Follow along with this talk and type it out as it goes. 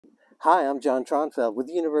Hi, I'm John Tronfeld with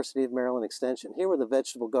the University of Maryland Extension, here with a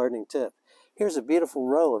vegetable gardening tip. Here's a beautiful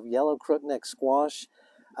row of yellow crookneck squash.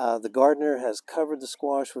 The gardener has covered the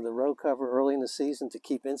squash with a row cover early in the season to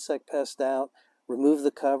keep insect pests out, remove the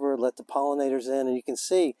cover, let the pollinators in, and you can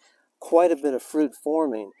see quite a bit of fruit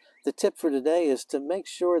forming. The tip for today is to make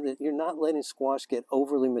sure that you're not letting squash get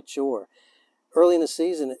overly mature. Early in the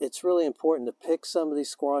season, it's really important to pick some of these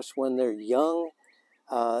squash when they're young.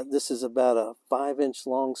 This is about a 5-inch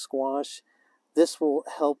long squash. This will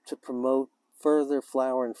help to promote further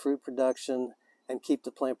flower and fruit production and keep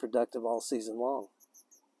the plant productive all season long.